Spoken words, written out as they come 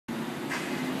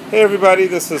Hey everybody,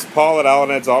 this is Paul at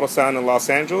Eds Autosound in Los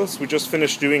Angeles. We just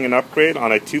finished doing an upgrade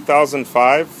on a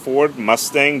 2005 Ford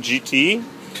Mustang GT.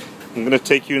 I'm going to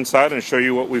take you inside and show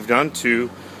you what we've done to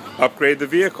upgrade the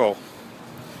vehicle.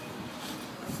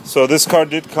 So this car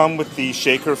did come with the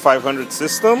Shaker 500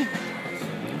 system.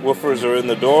 Woofers are in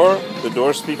the door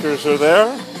speakers are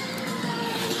there.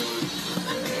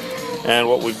 And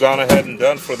what we've gone ahead and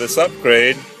done for this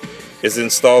upgrade is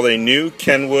installed a new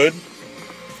Kenwood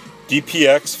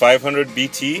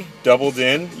DPX500BT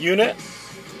doubled-in unit.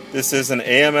 This is an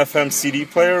AM/FM CD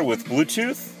player with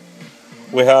Bluetooth.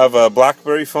 We have a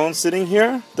BlackBerry phone sitting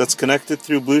here that's connected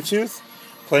through Bluetooth,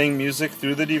 playing music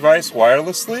through the device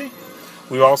wirelessly.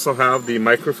 We also have the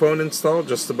microphone installed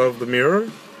just above the mirror,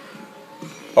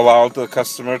 allow the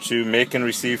customer to make and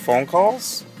receive phone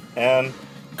calls. And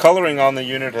coloring on the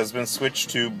unit has been switched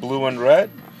to blue and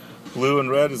red. Blue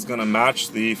and red is going to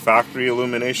match the factory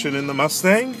illumination in the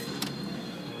Mustang.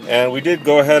 And we did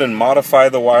go ahead and modify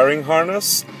the wiring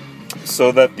harness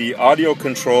so that the audio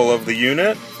control of the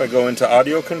unit, if I go into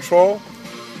audio control,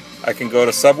 I can go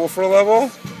to subwoofer level,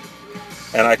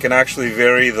 and I can actually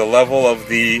vary the level of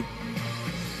the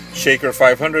Shaker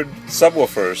 500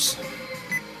 subwoofers.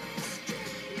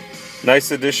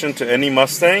 Nice addition to any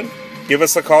Mustang. Give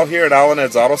us a call here at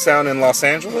Eds Autosound in Los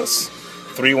Angeles,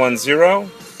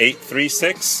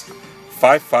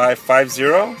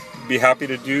 310-836-5550. Be happy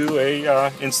to do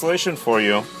a installation for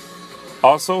you.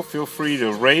 Also, feel free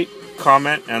to rate,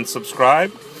 comment, and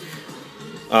subscribe.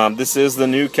 This is the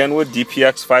new Kenwood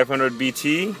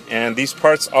DPX500BT, and these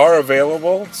parts are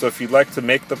available, so if you'd like to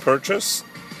make the purchase,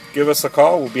 give us a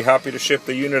call. We'll be happy to ship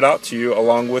the unit out to you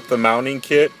along with the mounting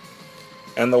kit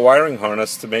and the wiring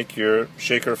harness to make your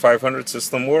Shaker 500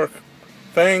 system work.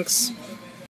 Thanks!